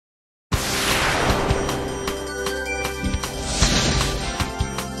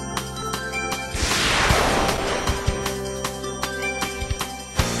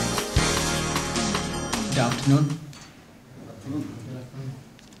afternoon.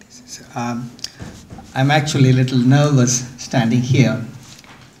 I'm actually a little nervous standing here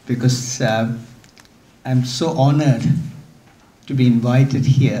because I'm so honored to be invited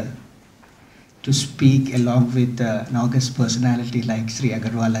here to speak along with an august personality like Sri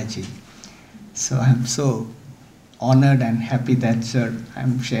Agarwalaji. So I'm so honored and happy that, sir,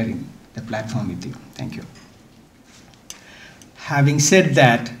 I'm sharing the platform with you. Thank you. Having said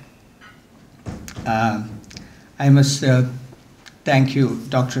that, I must thank you,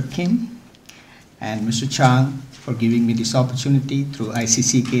 Dr. Kim and Mr. Chang, for giving me this opportunity through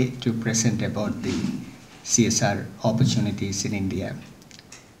ICCK to present about the CSR opportunities in India.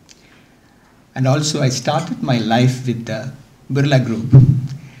 And also I started my life with the Birla Group.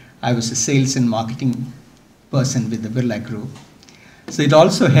 I was a sales and marketing person with the Birla Group. So it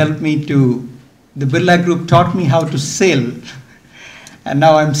also helped me to, the Birla Group taught me how to sell, and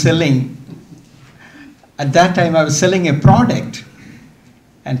now I'm selling. At that time I was selling a product,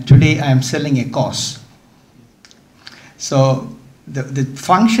 and today I'm selling a cause. So the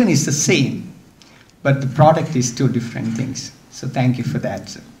function is the same, but the product is two different things. So thank you for that,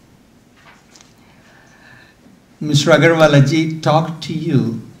 sir. Mr. Agarwalaji talked to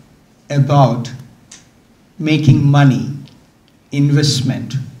you about making money,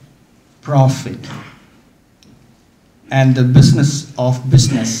 investment, profit, and the business of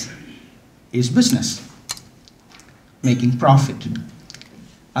business is business, making profit.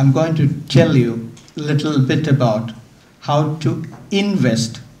 I'm going to tell you a little bit about how to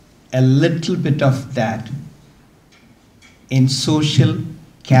invest a little bit of that in social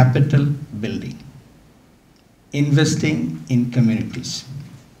capital building, investing in communities.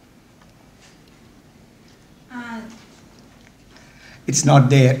 It's not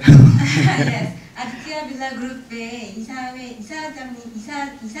there. Yes. 아디키아 빌라 그룹의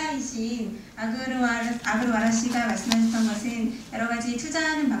이사이신 아그르와라 씨가 말씀하셨던 것은 여러 가지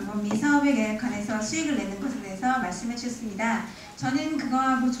투자하는 방법 및 사업에 관해서 수익을 내는 것에 대해서 말씀해 주셨습니다. 저는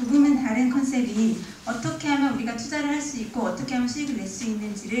그거하고 조금은 다른 컨셉인 어떻게 하면 우리가 투자를 할 수 있고 어떻게 하면 수익을 낼 수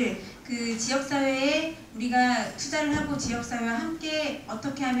있는지를 그 지역사회에 우리가 투자를 하고 지역사회와 함께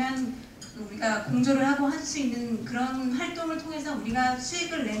어떻게 하면 우리가 공조를 하고 할 수 있는 그런 활동을 통해서 우리가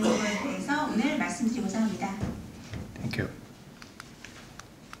수익을 내는 것에 대해서 오늘 말씀드리고자 합니다. Thank you.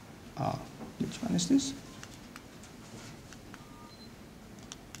 Which one is this?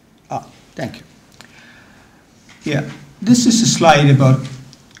 Thank you. Yeah, this is a slide about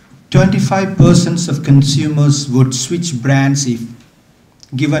 25% of consumers would switch brands if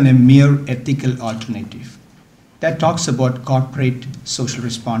given a mere ethical alternative. That talks about corporate social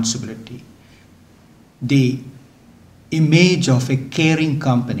responsibility. The image of a caring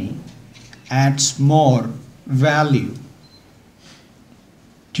company adds more value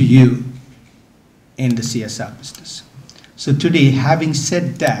to you in the CSR business. So today, having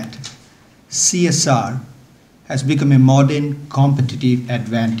said that, CSR has become a modern competitive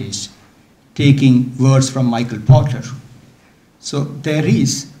advantage, taking words from Michael Porter. So there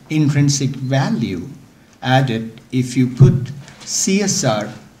is intrinsic value added if you put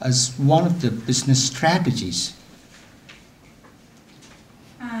CSR as one of the business strategies.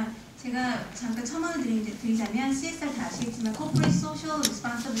 제가 잠깐 첨언을 드리자면 CSR 다 아시겠지만 Corporate Social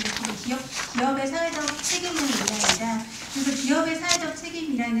Responsibility, 기업의 사회적 책임을 의미합니다. 그래서 기업의 사회적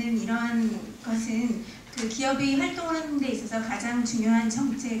책임이라는 이러한 것은 그 기업이 활동을 하는 데 있어서 가장 중요한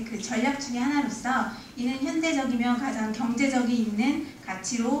정책 그 전략 중에 하나로서 이는 현대적이며 가장 경제적이 있는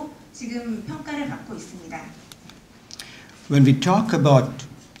가치로 지금 평가를 받고 있습니다. When we talk about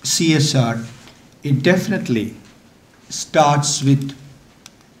CSR, it definitely starts with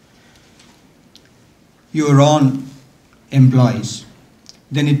your own employees.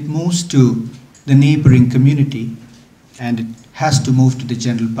 Then it moves to the neighboring community, and it has to move to the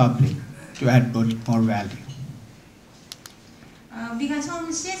general public to add more value. 우리가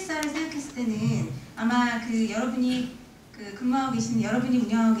처음 CSR을 생각했을 때는 아마 그 여러분이 그 근무하고 계시는 여러분이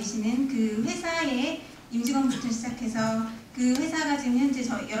운영하고 계시는 그 회사의 임직원부터 시작해서 그 회사가 지금 현재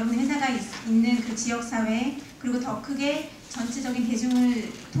여러분 회사가 있는 그 지역 사회 그리고 더 크게 전체적인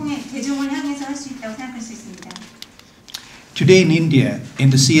대중을 향해서 할 수 있다고 생각할 수 있습니다. Today in India, in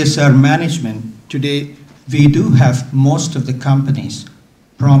the CSR management, today we do have most of the companies,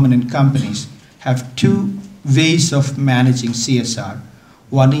 prominent companies, have two ways of managing CSR.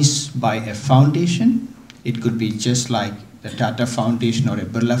 One is by a foundation. It could be just like the Tata Foundation or a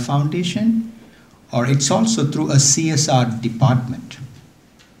Birla Foundation, or it's also through a CSR department.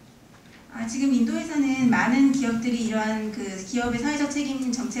 지금 인도에서는 많은 기업들이 이러한 그 기업의 사회적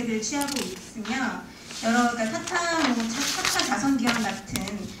책임 정책을 취하고 있으며 그러니까 타타 자선기관 같은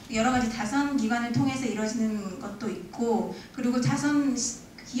여러 가지 자선 기관을 통해서 이루어지는 것도 있고, 그리고 자선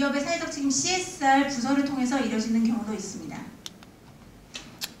기업의 사회적 책임 CSR 부서를 통해서 이루어지는 경우도 있습니다.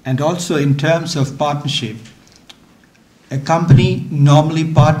 And also in terms of partnership, a company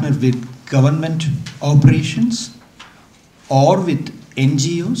normally partners with government operations or with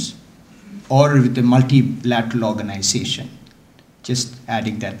NGOs or with a multilateral organization. Just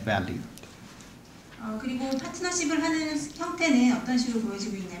adding that value. 그리고 파트너십을 하는 형태는 어떤 식으로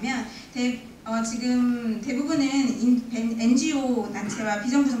보여지고 있냐면 지금 대부분은 NGO 단체와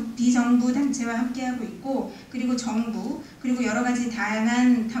비정부 단체와 함께하고 있고, 그리고 정부, 그리고 여러 가지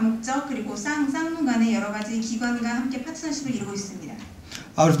다양한 다목적, 그리고 쌍문 간의 여러 가지 기관과 함께 파트너십을 이루고 있습니다.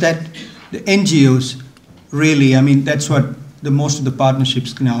 Out of that, the NGOs really, I mean, that's what the most of the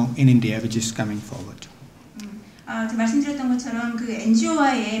partnerships now in India which is coming forward. 말씀드렸던 것처럼 그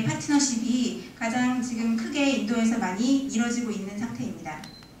NGO와의 파트너십이 가장 지금 크게 인도에서 많이 이루어지고 있는 상태입니다.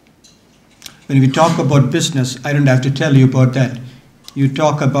 When we talk about business, I don't have to tell you about that. You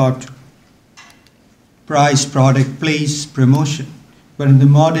talk about price, product, place, promotion. But in the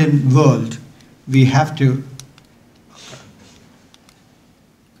modern world, we have to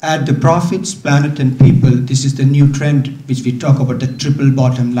add the profits, planet and people. This is the new trend which we talk about, the triple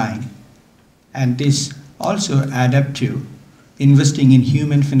bottom line. And this also add up to investing in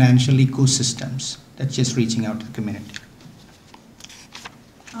human financial ecosystems. That's just reaching out to the community.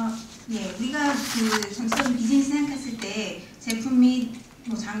 우리가 그 전체적인 비즈니스 생각했을 때 제품 및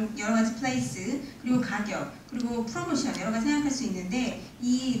여러 가지 플레이스, 그리고 가격, 그리고 프로모션 여러 가지 생각할 수 있는데,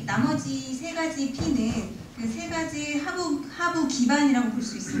 이 나머지 세 가지 P는 그 세 가지 하부 기반이라고 볼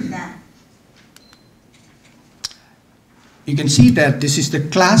수 있습니다. You can see that this is the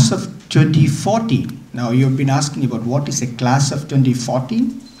class of 2014. Now you've been asking about what is a class of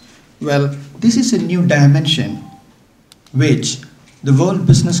 2014? Well, this is a new dimension which the World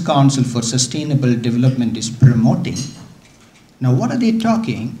Business Council for Sustainable Development is promoting. Now what are they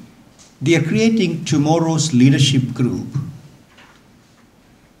talking? They are creating tomorrow's leadership group.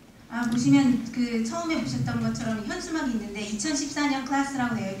 보시면 그 처음에 보셨던 것처럼 현수막이 있는데 2014년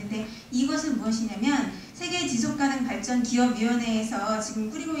클래스라고 되어 있는데, 이것은 무엇이냐면 세계 지속가능 발전 기업위원회에서 지금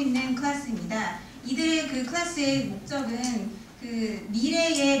꾸리고 있는 클래스입니다. 이들의 그 클래스의 목적은 그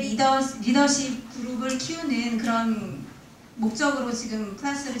미래의 리더십 그룹을 키우는 그런 목적으로 지금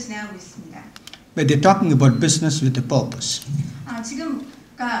클래스를 진행하고 있습니다. But they're talking about business with a purpose. 지금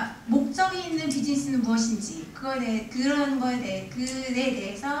그러니까 목적이 있는 비즈니스는 무엇인지 그거에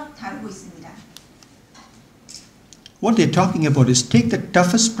대해서 다루고 있습니다. What they're talking about is take the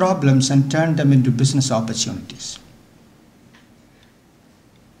toughest problems and turn them into business opportunities.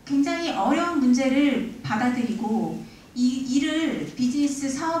 굉장히 어려운 문제를 받아들이고 이를 비즈니스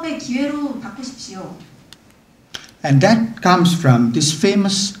사업의 기회로 바꾸십시오. And that comes from this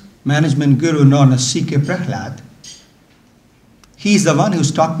famous management guru known as CK Prahlad. He is the one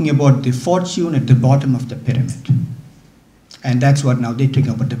who's talking about the fortune at the bottom of the pyramid. And that's what now they're talking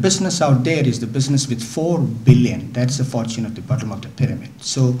about. The business out there is the business with 4 billion. That's the fortune at the bottom of the pyramid.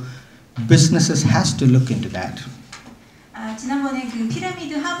 So businesses has to look into that. 지난번에 그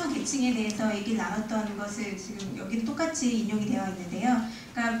피라미드 하부 계층에 대해서 얘기를 나눴던 것을 지금 여기도 똑같이 인용이 되어 있는데요.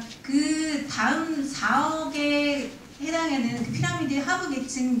 그러니까 그 다음 4억에 해당하는 그 피라미드 하부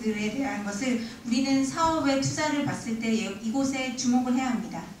계층들에 대한 것을 우리는 사업에 투자를 봤을 때 이곳에 주목을 해야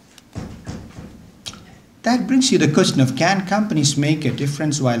합니다. That brings you the question of can companies make a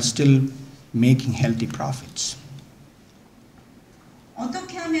difference while still making healthy profits?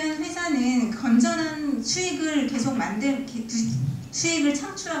 어떻게 하면 회사는 건전한 수익을 계속 수익을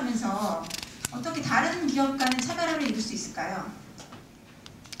창출하면서 어떻게 다른 기업과는 차별화를 이룰 수 있을까요?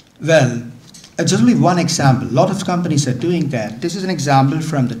 Well, just only one example. A lot of companies are doing that. This is an example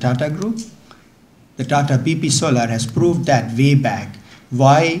from the Tata Group. The Tata BP Solar has proved that way back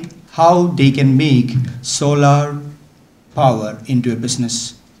how they can make solar power into a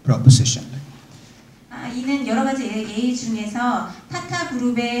business proposition. 이는 여러 가지 예의 중에서 타타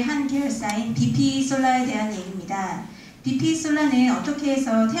그룹의 한 계열사인 BP 솔라에 대한 얘기입니다. BP 솔라는 어떻게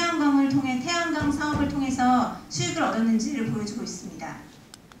해서 태양광 사업을 통해서 수익을 얻었는지를 보여주고 있습니다.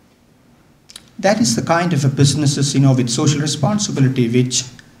 That is the kind of a businesses, with social responsibility which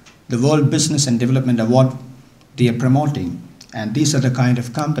the World Business and Development Award they are promoting. And these are the kind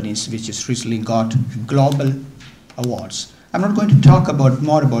of companies which has recently got global awards. I'm not going to talk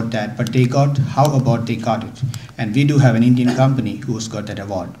more about that, but they got it. And we do have an Indian company who has got that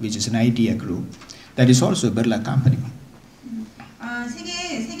award, which is an idea group. That is also a Birla company.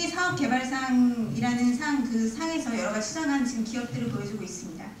 세계 사업 개발상이라는 그 상에서 여러 가지 수상한 지금 기업들을 보여주고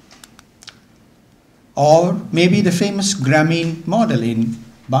있습니다. or maybe the famous Grameen model in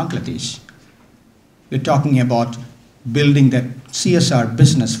Bangladesh. We're talking about building that CSR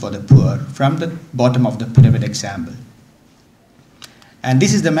business for the poor from the bottom of the pyramid example. And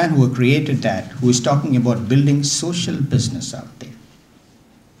this is the man who created that, who is talking about building social business out there.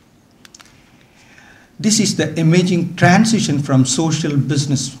 This is the emerging transition from social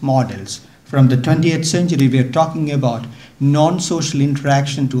business models. From the 20th century, we are talking about non-social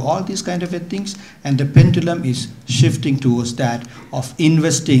interaction to all these kind of things, and the pendulum is shifting towards that of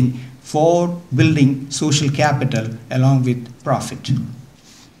investing for building social capital along with profit.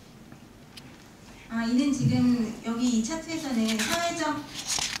 이는 지금 여기 이 차트에서는 사회적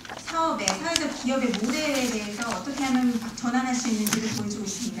사업의, 사회적 기업의 모델에 대해서 어떻게 하면 전환할 수 있는지를 보여주고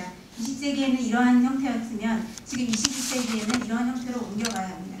있습니다. 20세기에는 이러한 형태였으면 지금 21세기에는 이러한 형태로 옮겨가야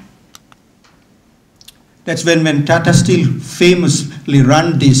합니다. That's when Tata Steel famously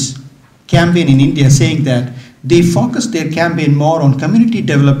run this campaign in India, saying that they focused their campaign more on community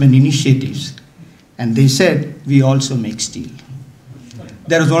development initiatives, and they said, we also make steel.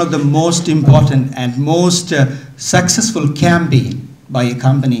 That was one of the most important and most successful campaign by a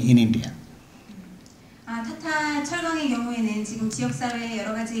company in India. 타타 철강의 경우에는 지금 지역사회에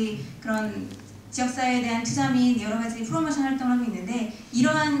여러 가지 그런 지역사회에 대한 투자 및 여러 가지 프로모션 활동을 하고 있는데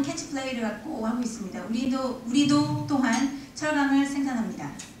이러한 캐치플레이를 갖고 하고 있습니다. 우리도 또한 철강을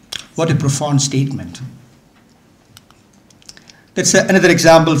생산합니다. What a profound statement. That's another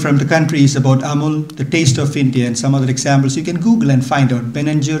example from the countries about Amul, the taste of India, and some other examples. You can Google and find out. Ben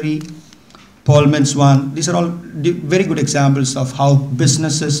 & Jerry, Pullman's one. These are all very good examples of how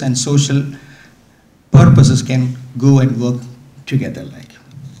businesses and social purposes can go and work together. Like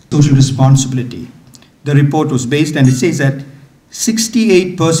social responsibility. The report was based, and it says that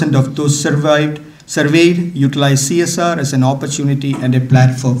 68% of those surveyed utilize CSR as an opportunity and a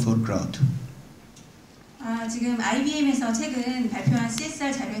platform for growth. 지금 IBM에서 최근 발표한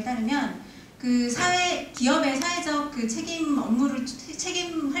CSR 자료에 따르면 그 기업의 사회적 그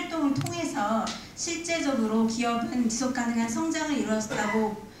책임 활동을 통해서 실제적으로 기업은 지속 가능한 성장을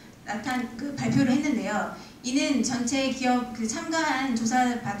이루었다고 발표를 했는데요. 이는 전체 기업 참가한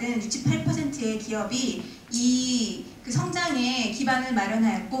조사받은 68%의 기업이 이 성장에 기반을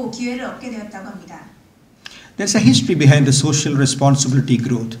마련하였고 기회를 얻게 되었다고 합니다. There's a history behind the social responsibility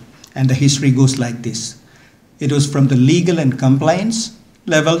growth, and the history goes like this. It was from the legal and compliance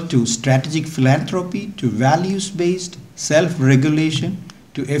level to strategic philanthropy to values-based self-regulation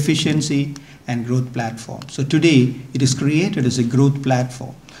to efficiency and growth platform. So today it is created as a growth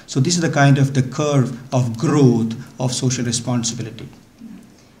platform. So this is the kind of the curve of growth of social responsibility.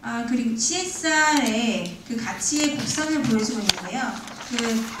 그리고 CSR의 그 가치의 곡선을 보여주고 있는데요.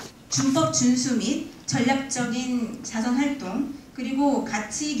 그 준법 준수 및 전략적인 자선 활동, 그리고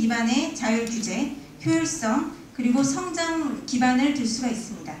가치 기반의 자율 규제, 효율성, 그리고 성장 기반을 둘 수가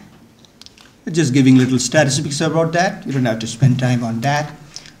있습니다. Just giving little statistics about that. You don't have to spend time on that.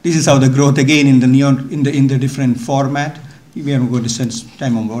 This is how the growth again in the different format. We are going to spend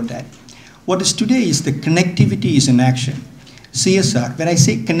time about that. What is today is the connectivity is in action. CSR. When I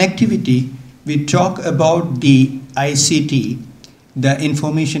say connectivity, we talk about the ICT, the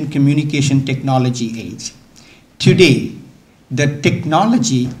information communication technology age. Today, the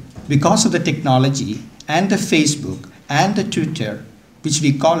technology, because of the technology and the Facebook and the Twitter, which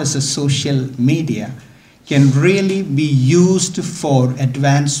we call as a social media, can really be used for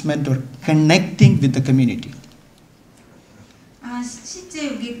advancement or connecting with the community. 실제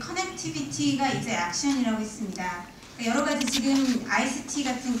여기 커넥티비티가 이제 액션이라고 있습니다. 여러 가지 지금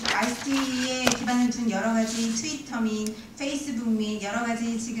ICT에 기반을 둔 여러 가지 트위터 및 페이스북 및 여러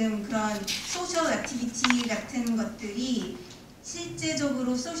가지 지금 그런 소셜 액티비티 같은 것들이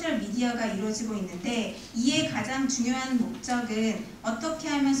실제적으로 소셜 미디어가 이루어지고 있는데 이에 가장 중요한 목적은 어떻게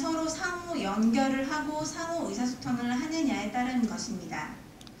하면 서로 상호 연결을 하고 상호 의사소통을 하느냐에 따른 것입니다.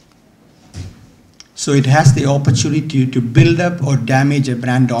 So it has the opportunity to build up or damage a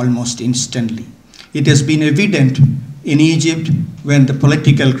brand almost instantly. It has been evident in Egypt when the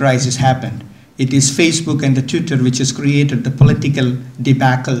political crisis happened. It is Facebook and the Twitter which has created the political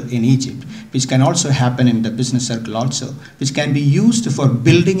debacle in Egypt, which can also happen in the business circle also, which can be used for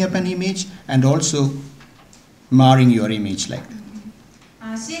building up an image and also marring your image like that.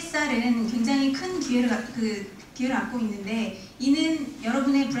 CSR은 굉장히 큰 기회를 갖고 있는데 이는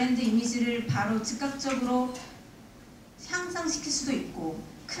여러분의 브랜드 이미지를 바로 즉각적으로 향상시킬 수도 있고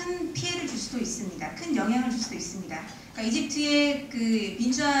큰 피해를 줄 수도 있습니다. 큰 영향을 줄 수도 있습니다. 그러니까 이집트의 그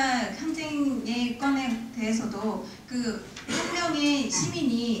민주화 항쟁의 건에 대해서도 그 한 명의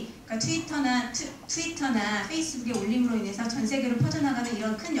시민이 그러니까 트위터나 페이스북에 올림으로 인해서 전 세계로 퍼져나가는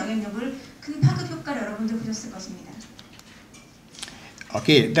이런 큰 영향력을, 큰 파급 효과를 여러분들 보셨을 것입니다.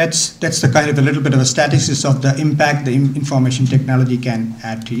 Okay, that's the kind of a little bit of a statistics of the impact the information technology can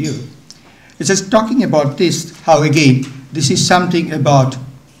add to you. It's just talking about this, how again, this is something about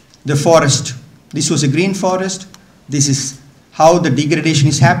the forest. This was a green forest. This is how the degradation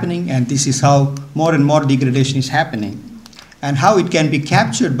is happening, and this is how more and more degradation is happening, and how it can be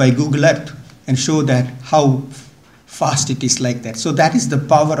captured by Google Earth and show that how fast it is like that. So that is the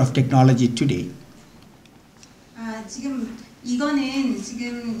power of technology today. 지금 이거는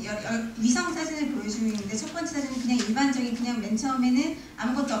지금 위성 사진을 보여주고 있는데, 첫 번째 사진은 그냥 일반적인, 그냥 맨 처음에는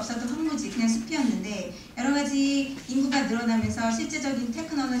아무것도 없어도 황무지, 그냥 숲이었는데 여러 가지 인구가 늘어나면서 실제적인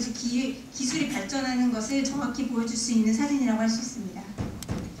테크놀로지 기술이 발전하는 것을 정확히 보여줄 수 있는 사진이라고 할 수 있습니다.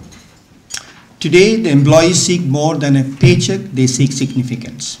 Today, the employees seek more than a paycheck; they seek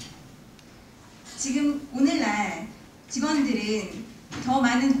significance. 지금 오늘날 직원들은 더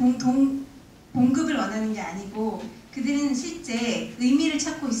많은 봉급을 원하는 게 아니고 그들은 실제 의미를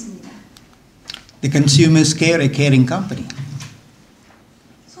찾고 있습니다. The consumers care a caring company.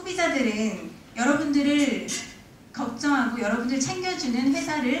 소비자들은 여러분들을 걱정하고 여러분들 챙겨주는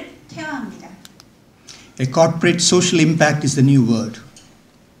회사를 케어합니다. A corporate social impact is the new word.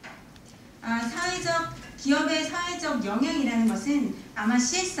 기업의 사회적 영향이라는 것은 아마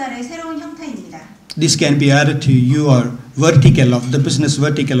CSR의 새로운 형태입니다. This can be added to your vertical of the business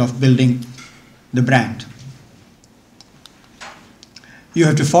vertical of building the brand. You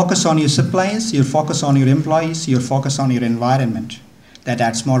have to focus on your suppliers, you focus on your employees, you focus on your environment. That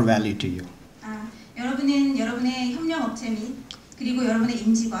adds more value to you. 여러분은 여러분의 협력업체 및 그리고 여러분의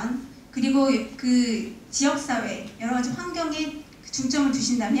임직원 그리고 그 지역사회 여러 가지 환경에 중점을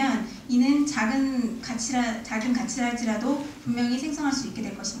두신다면 이는 작은 가치랄지라도 분명히 생성할 수 있게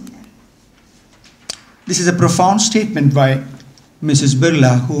될 것입니다. This is a profound statement by Mrs.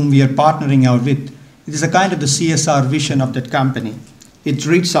 Birla, whom we are partnering out with. It is a kind of the CSR vision of that company. It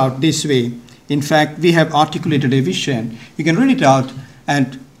reads out this way. In fact, we have articulated a vision. You can read it out,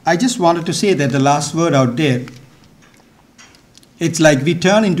 and I just wanted to say that the last word out there, it's like we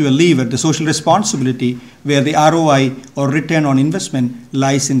turn into a lever, the social responsibility, where the ROI or return on investment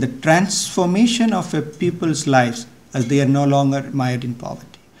lies in the transformation of a people's lives as they are no longer mired in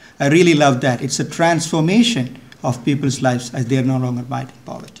poverty. I really love that. It's a transformation of people's lives as they are no longer mired in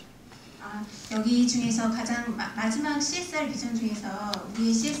poverty. 여기 중에서 가장 마지막 CSR 비전 중에서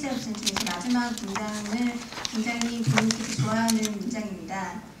우리의 CSR 비전 중에서 마지막 문장을 굉장히 본인께서 좋아하는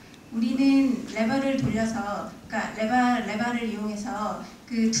문장입니다. 우리는 레버를 돌려서, 그러니까 레버를 이용해서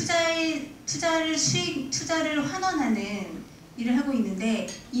그 투자를 환원하는 일을 하고 있는데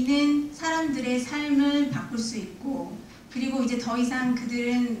이는 사람들의 삶을 바꿀 수 있고 그리고 이제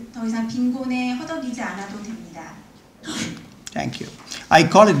그들은 더 이상 빈곤에 허덕이지 않아도 됩니다. Thank you. I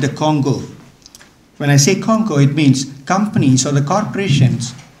call it the Congo. When I say Congo, it means companies or the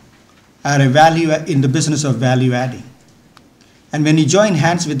corporations are in the business of value adding. And when you join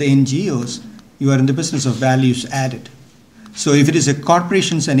hands with the NGOs, you are in the business of values added. So if it is a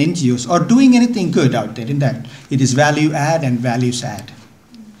corporations and NGOs or doing anything good out there in that, it is value add and values add.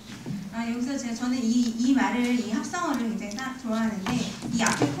 여기서 저는 이 말을, 이 합성어를 굉장히 좋아하는데 이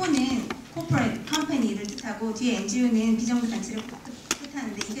앞에 코는 corporate company를 뜻하고 뒤에 NGO는 비정부 단체를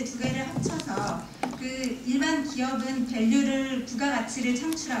뜻하는데 이게 두 개를 합쳐서 그 일반 기업은 밸류를 부가가치를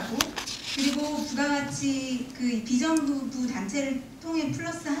창출하고 그리고 부가가치 그 비정부 단체를 통해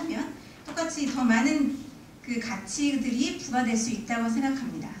플러스하면 똑같이 더 많은 그 가치들이 부과될 수 있다고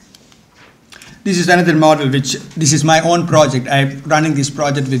생각합니다. This is another model which this is my own project. I'm running this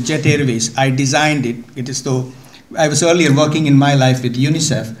project with Jet Airways. I designed it. It is though I was earlier working in my life with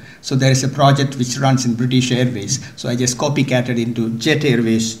UNICEF. So there is a project which runs in British Airways. So I just copycatted into Jet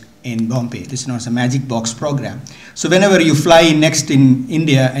Airways in Bombay. This is known as a magic box program. So whenever you fly next in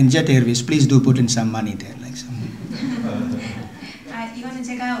India and Jet Airways, please do put in some money there. Like some. 이거는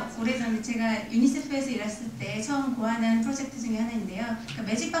제가 오래전에 제가 유니세프에서 일했을 때 처음 고안한 프로젝트 중에 하나인데요. 그러니까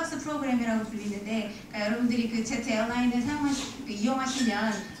매직박스 프로그램이라고 불리는데 그러니까 여러분들이 그 제트 에어라인을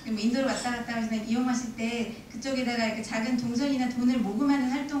이용하시면 인도를 왔다 갔다 하시면 이용하실 때 그쪽에다가 이렇게 작은 동전이나 돈을 모금하는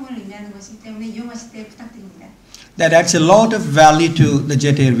활동을 의미하는 것이기 때문에 이용하실 때 부탁드립니다. That adds a lot of value to the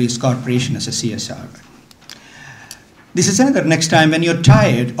Jet Airways Corporation as a CSR. This is another next time when you're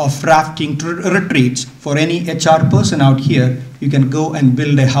tired of rafting retreats for any HR person out here, you can go and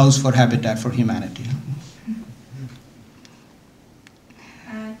build a house for Habitat for Humanity.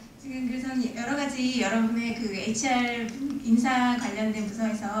 HR 인사 관련된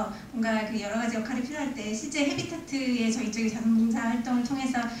부서에서 뭔가 그 여러 가지 역할이 필요할 때 실제 헤비타트의 저희 쪽의 자선봉사 활동을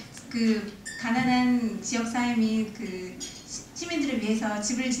통해서 그 가난한 지역 사회 및 그 시민들을 위해서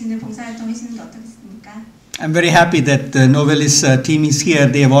집을 짓는 봉사 활동을 해주는 게 어떻겠습니까? I'm very happy that the Novelis team is here.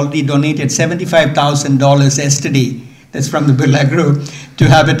 They have already donated $75,000 yesterday. That's from the Birla Group to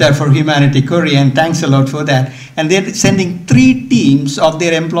Habitat for Humanity Korea, and thanks a lot for that. And they're sending 3 teams of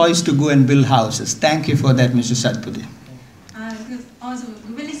their employees to go and build houses. Thank you for that, Mr. Satpudi.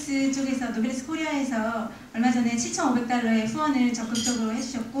 노벨리스 쪽에서 노벨리스 코리아에서 얼마 전에 $7,500의 후원을 적극적으로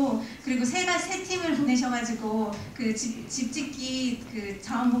해주셨고, 그리고 세 팀을 보내셔가지고 그 집 짓기 그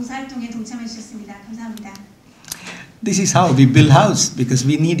자원봉사 활동에 동참해 주셨습니다. 감사합니다. This is how we build house, because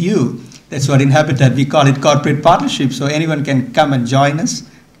we need you. That's what in Habitat we call it corporate partnership. So anyone can come and join us.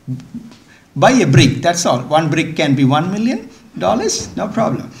 Buy a brick, that's all. One brick can be $1 million, no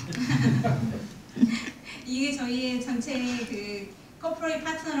problem. 이게 저희의 전체의 그 코퍼레이트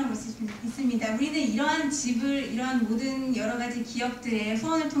파트너라고 볼 수 있습니다. 우리는 이러한 집을, 이러한 모든 여러 가지 기업들의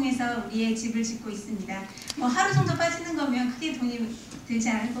후원을 통해서 우리의 집을 짓고 있습니다. 뭐 하루 정도 빠지는 거면 크게 돈이 들지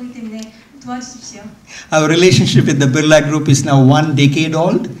않을 거기 때문에 도와주십시오. Our relationship with the Birla Group is now 1 decade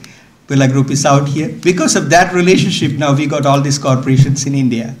old. Birla Group is out here. Because of that relationship, now we got all these corporations in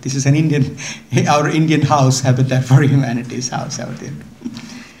India. This is an Indian, our Indian house, Habitat for Humanity's house out there.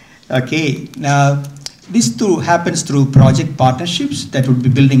 Okay, now this happens through project partnerships, that would be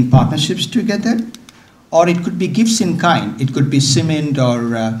building partnerships together, or it could be gifts in kind. It could be cement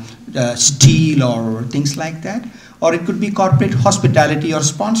or steel or things like that, or it could be corporate hospitality or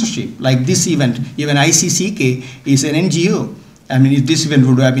sponsorship. Like this event, even ICCK is an NGO. I mean, this event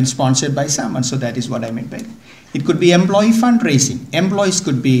would have been sponsored by someone, so that is what I meant by it. It could be employee fundraising. Employees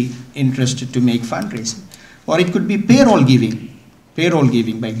could be interested to make fundraising, or it could be payroll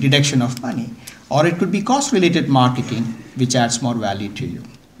giving by deduction of money. Or it could be cost-related marketing, which adds more value to you.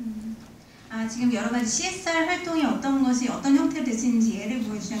 지금 여러 가지 CSR 활동이 어떤 것이 어떤 형태로 될 수 있는지 예를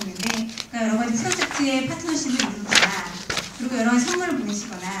보여주셨는데, 그러니까 여러 가지 프로젝트의 파트너십을 이루거나, 그리고 여러 가지 선물을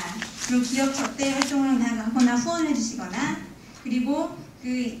보내시거나, 그리고 기업 접대 활동을 하거나 후원을 해주시거나, 그리고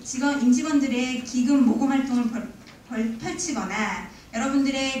그 임직원들의 기금 모금 활동을 펼치거나,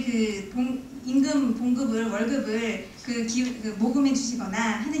 여러분들의 그 임금 봉급을 월급을 그 모금해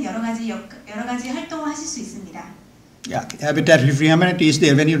주시거나 하는 여러 가지 활동을 하실 수 있습니다. Yeah, Habitat for Humanity is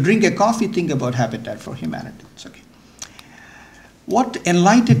there. When you drink a coffee, think about Habitat for Humanity. It's okay. What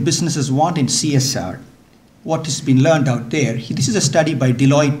enlightened businesses want in CSR, what has been learned out there, this is a study by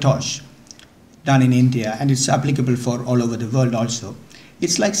Deloitte Touche, done in India, and it's applicable for all over the world also.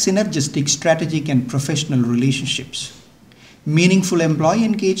 It's like synergistic, strategic, and professional relationships, meaningful employee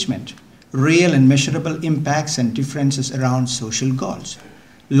engagement, real and measurable impacts and differences around social goals,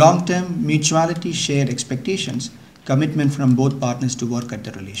 long-term mutuality, shared expectations, commitment from both partners to work at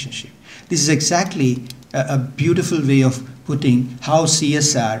the relationship. This is exactly a beautiful way of putting how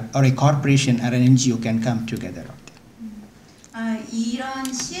CSR or a corporation or an NGO can come together.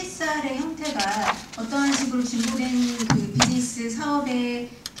 이런 CSR의 형태가 어떠한 식으로 진보된 그 비즈니스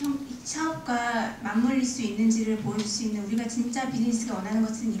사업과 맞물릴 수 있는지를 보여줄 수 있는, 우리가 진짜 비즈니스가 원하는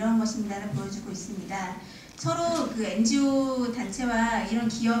것은 이러한 것입니다를 보여주고 있습니다. 서로 그 NGO 단체와 이런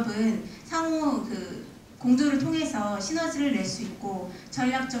기업은 상호 그 공조를 통해서 시너지를 낼 수 있고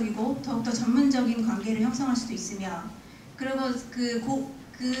전략적이고 더욱더 전문적인 관계를 형성할 수도 있으며, 그리고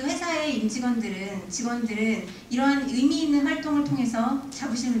그 회사의 직원들은 이러한 의미 있는 활동을 통해서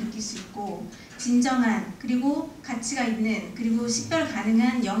자부심을 느낄 수 있고, 진정한 그리고 가치가 있는 그리고 식별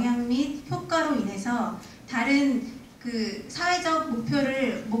가능한 영향 및 효과로 인해서 다른 그 사회적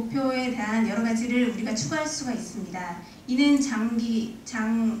목표에 대한 여러 가지를 우리가 추구할 수가 있습니다. 이는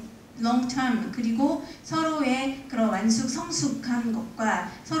long term, 그리고 서로의 그런 성숙한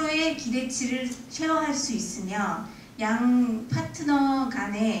것과 서로의 기대치를 쉐어할 수 있으며, 양 파트너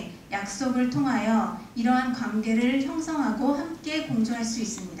간의 약속을 통하여 이러한 관계를 형성하고 함께 공조할 수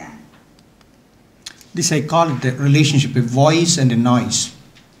있습니다. This I call it the relationship of voice and a noise.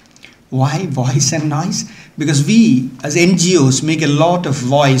 Why voice and noise? Because we as NGOs make a lot of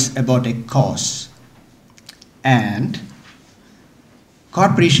voice about a cause, and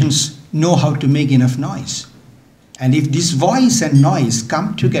corporations know how to make enough noise. And if this voice and noise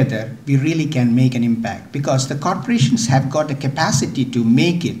come together, we really can make an impact, because the corporations have got the capacity to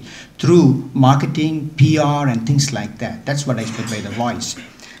make it through marketing, PR, and things like that. That's what I meant by the voice.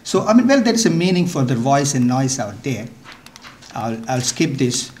 So, I mean, well, there is a meaning for the voice and noise out there. I'll skip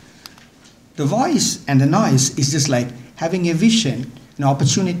this. The voice and the noise is just like having a vision, an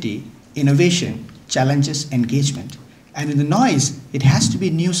opportunity, innovation, challenges, engagement. And in the noise, it has to be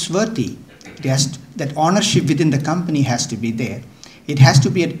newsworthy, that ownership within the company has to be there. It has to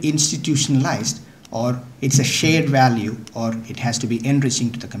be institutionalized, or it's a shared value, or it has to be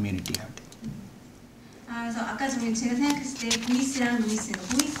enriching to the community out there. 그래서 아까 제가 생각했을 때 보이스랑 노이스,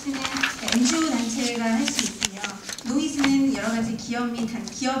 보이스는 NGO 단체가 할 수 있으며 노이스는 여러 가지 기업 및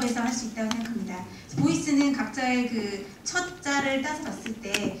기업에서 할 수 있다고 생각합니다. 보이스는 각자의 그 첫 자를 따서 봤을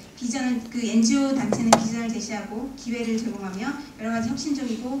때 비전을 그 NGO 단체는 비전을 제시하고 기회를 제공하며 여러 가지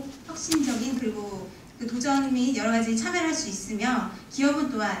혁신적인 그리고 그 도전 및 여러 가지 참여를 할 수 있으며 기업은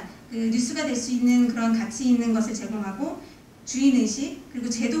또한 그 뉴스가 될 수 있는 그런 가치 있는 것을 제공하고 주인의식 그리고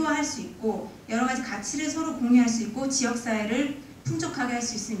제도화할 수 있고 여러 가지 가치를 서로 공유할 수 있고 지역사회를 풍족하게 할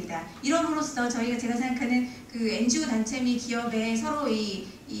수 있습니다. 이럼으로써 제가 생각하는 그 NGO 단체 및 기업의 서로 이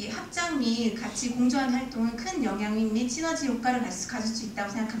합작 및 같이 공조한 활동은 큰 영향 및 시너지 효과를 가질 수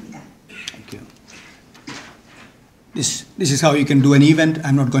있다고 생각합니다. Thank you. This is how you can do an event.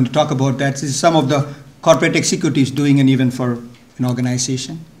 I'm not going to talk about that. This is some of the corporate executives doing an event for an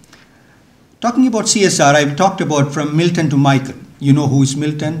organization. Talking about CSR, I've talked about from Milton to Michael. You know who is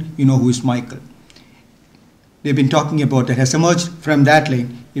Milton, you know who is Michael. They've been talking about that, has emerged from that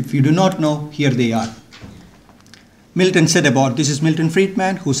lane. If you do not know, here they are. Milton said about, this is Milton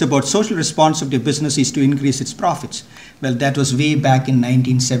Friedman, who said about social responsibility of business is to increase its profits. Well, that was way back in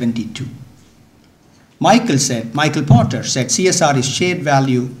 1972. Michael Porter said, CSR is shared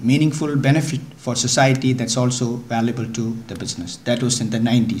value, meaningful benefit for society that's also valuable to the business. That was in the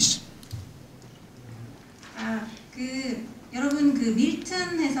 90s. 여러분 그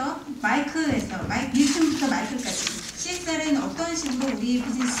밀턴부터 마이클까지 CSR은 어떤 식으로 우리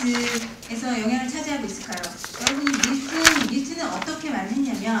비즈니스에서 영향을 차지하고 있을까요? 여러분이 밀턴은 어떻게 말을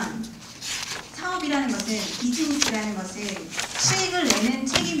했냐면 사업이라는 것은 비즈니스라는 것은 수익을 내는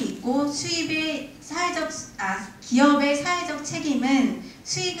책임이 있고 기업의 사회적 책임은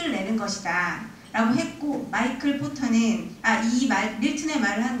수익을 내는 것이다 라고 했고 마이클 포터는 밀턴의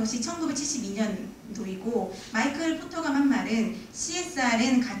말을 한 것이 1972년도이고 마이클 포터가 한 말은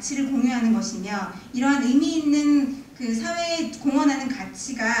CSR은 가치를 공유하는 것이며 이러한 의미 있는 그 사회에 공헌하는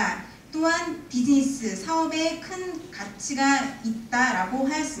가치가 또한 비즈니스, 사업에 큰 가치가 있다라고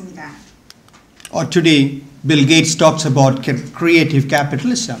하였습니다. Or today, Bill Gates talks about creative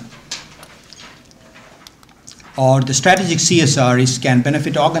capitalism. Or the strategic CSR can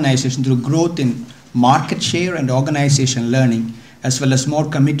benefit organizations through growth in market share and organization learning, as well as more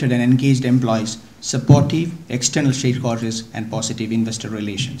committed and engaged employees, supportive external stakeholders, and positive investor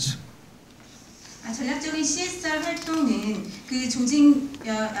relations. 전략적인 CSR 활동은 그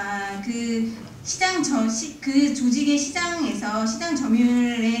조직의 시장에서 시장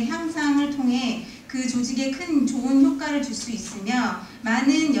점유율의 향상을 통해 그 조직에 큰 좋은 효과를 줄 수 있으며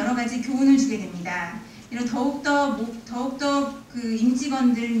많은 여러 가지 교훈을 주게 됩니다. 이런 더욱더 그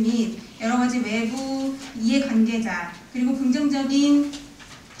임직원들 및 여러 가지 외부 이해관계자 그리고 긍정적인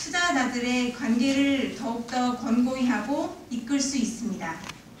투자자들의 관계를 더욱더 권고히 하고 이끌 수 있습니다.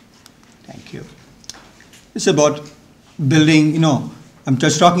 Thank you. It's about building, I'm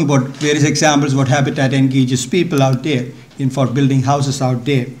just talking about various examples what Habitat engages people out there for building houses out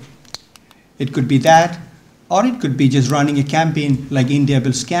there. It could be that, or it could be just running a campaign like India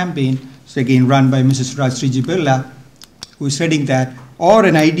Builds campaign, so again run by Mrs. Rajashree Birla, who is heading that, or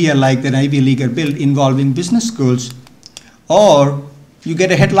an idea like the Ivy Leaguer build involving business schools, or you get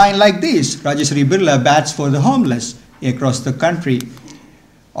a headline like this, Rajashree Birla bats for the homeless across the country,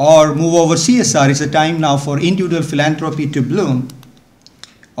 or move over CSR, it's a time now for individual philanthropy to bloom,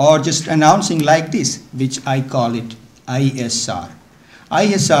 or just announcing like this, which I call it ISR.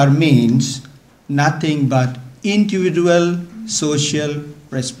 ISR means nothing but individual social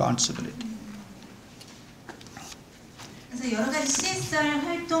responsibility. 그래서 여러 가지 CSR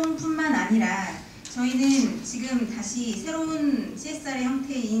활동뿐만 아니라 저희는 지금 다시 새로운 CSR의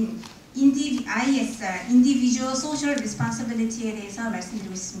형태인 ISR, Individual Social Responsibility에 대해서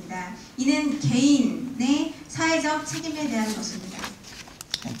말씀드리고 있습니다. 이는 개인의 사회적 책임에 대한 것입니다.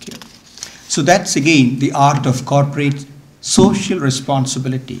 Thank you. So that's again the art of corporate social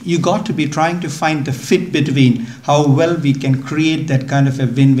responsibility. You got to be trying to find the fit between how well we can create that kind of a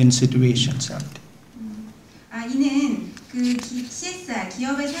win-win situations out there. 이는 그 CSR,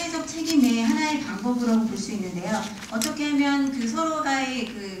 기업의 사회적 책임의 하나의 방법으로 볼 수 있는데요. 어떻게 하면 그 서로가의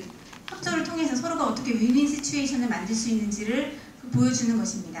그 협조를 통해서 서로가 어떻게 윈윈 시츄에이션을 만들 수 있는지를 보여주는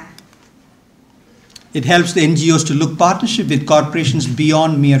것입니다. It helps the NGOs to look partnership with corporations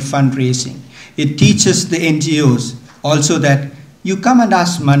beyond mere fundraising. It teaches the NGOs also that you come and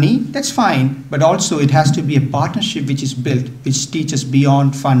ask money, that's fine, but also it has to be a partnership which is built, which teaches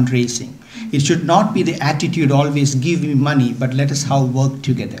beyond fundraising. It should not be the attitude always give me money, but let us how work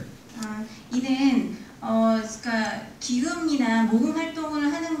together. 단순한 모금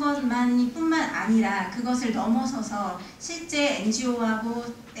활동을 하는 것만뿐만 아니라 그것을 넘어서서 실제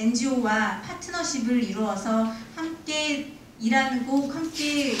NGO와 파트너십을 이루어서 함께 일하고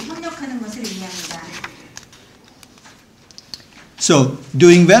함께 협력하는 것을 의미합니다. So,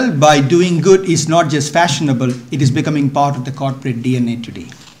 doing well by doing good is not just fashionable, it is becoming part of the corporate DNA today.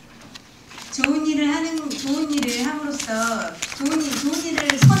 좋은 일을 함으로써 좋은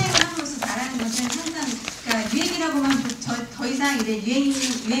일을 선행을 함으로써 잘하는 것은 항상 그러니까 유행이라고만 더 이상 이제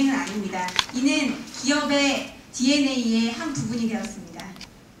유행은 아닙니다. 이는 기업의 DNA의 한 부분이 되었습니다.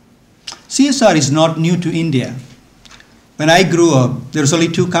 CSR is not new to India. When I grew up, there was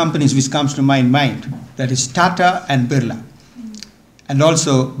only two companies which comes to my mind. That is Tata and Birla. And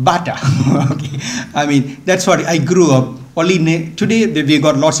also Bata. Okay. I mean, that's what I grew up. Today we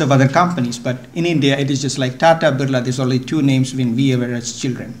got lots of other companies, but in India it is just like Tata, Birla. There's only two names when we were as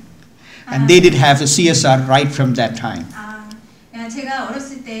children. And they did have the CSR right from that time. 제가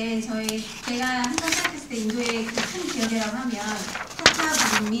어렸을 때 제가 항상 생각했을 때 인도의 큰 기업이라고 하면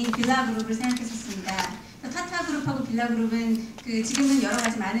타타 그룹 및 빌라 그룹을 생각했었습니다. 타타 그룹하고 빌라 그룹은 지금은 여러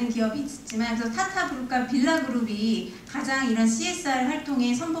가지 많은 기업이 있지만 그래서 타타 그룹과 빌라 그룹이 가장 이런 CSR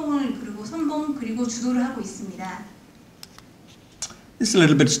활동에 선봉 그리고 주도를 하고 있습니다. This is a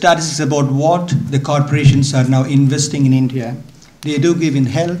little bit statistics about what the corporations are now investing in India. They do give in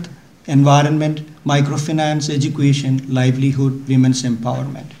health, environment, microfinance, education, livelihood, women's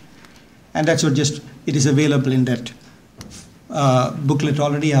empowerment. And that's what it is available in that booklet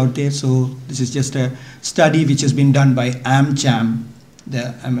already out there. So this is just a study which has been done by AmCham,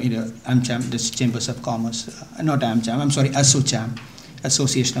 this Chambers of Commerce, not AmCham, I'm sorry, ASSOCHAM,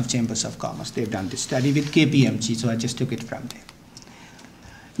 Association of Chambers of Commerce. They've done this study with KPMG, so I just took it from there.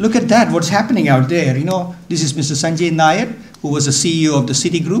 Look at that, what's happening out there. You know, this is Mr. Sanjay Nair, who was the CEO of the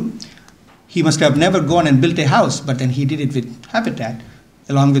Citigroup. He must have never gone and built a house, but then he did it with Habitat,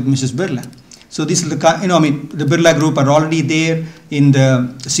 along with Mrs. Birla. So this is the Birla Group are already there in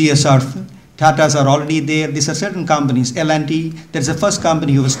the CSR. Tatas are already there. These are certain companies. L&T, there's the first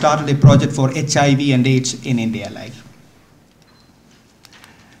company who started a project for HIV and AIDS in India.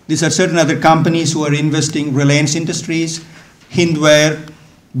 These are certain other companies who are investing. Reliance Industries, Hindware,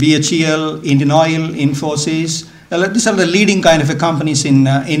 BHEL, Indian Oil, Infosys. These are the leading kind of companies in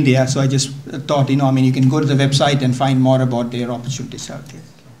India. So I just thought, you can go to the website and find more about their opportunities out there.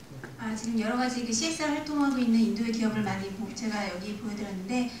 지금 여러 가지 CSR 활동하고 있는 인도의 기업을 많이 제가 여기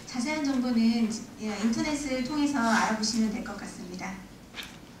보여드렸는데 자세한 정보는 인터넷을 통해서 알아보시면 될 것 같습니다.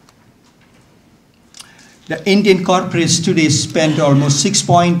 The Indian corporates today spend almost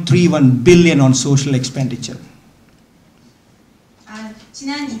 6.31 billion on social expenditure.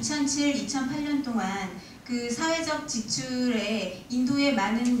 지난 2007-2008년 동안 그 사회적 지출에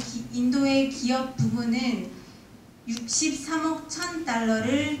인도의 기업 부분은 63억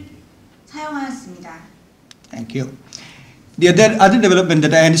 1,000달러를 사용하였습니다. Thank you. The other development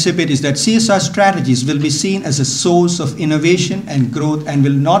that I anticipate is that CSR strategies will be seen as a source of innovation and growth and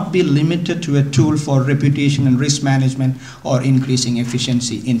will not be limited to a tool for reputation and risk management or increasing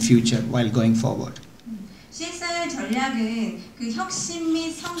efficiency in future while going forward. CSR 전략은 그 혁신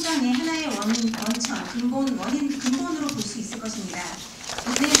및 성장의 하나의 근본으로 볼 수 있을 것입니다.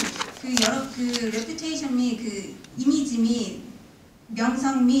 이는 레퓨테이션 및 이미지 및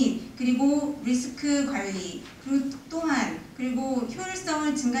명성 및 그리고 리스크 관리 그리고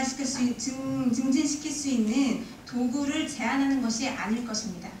효율성을 증진시킬 수 있는 도구를 제안하는 것이 아닐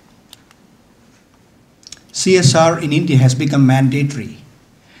것입니다. CSR in India has become mandatory.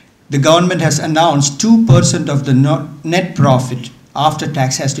 The government has announced 2% of the net profit after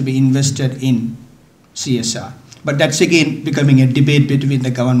tax has to be invested in CSR. But that's again becoming a debate between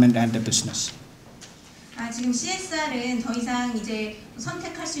the government and the business. 지금 CSR은 더 이상 이제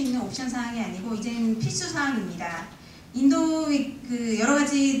선택할 수 있는 옵션 사항이 아니고 이제는 필수 사항입니다. 인도의 여러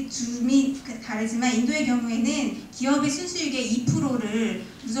가지 주 다르지만 인도의 경우에는 기업의 순수익의 2%를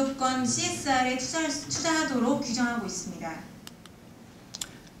무조건 CSR에 투자하도록 규정하고 있습니다.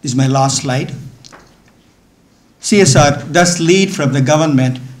 This is my last slide. CSR does lead from the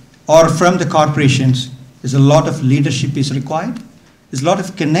government or from the corporations. There's a lot of leadership is required. There's a lot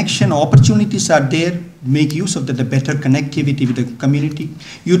of connection opportunities are there. Make use of the better connectivity with the community.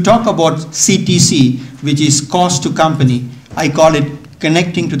 You talk about CTC, which is cost to company. I call it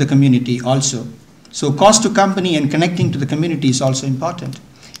connecting to the community also. So cost to company and connecting to the community is also important.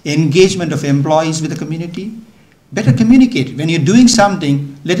 Engagement of employees with the community. Better communicate. When you're doing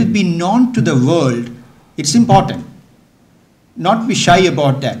something, let it be known to the world. It's important. Not be shy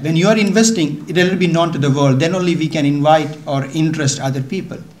about that. When you are investing, it will be known to the world. Then only we can invite or interest other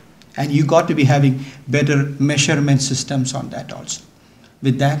people. And you got to be having better measurement systems on that also.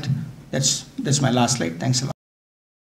 With that, that's my last slide. Thanks a lot.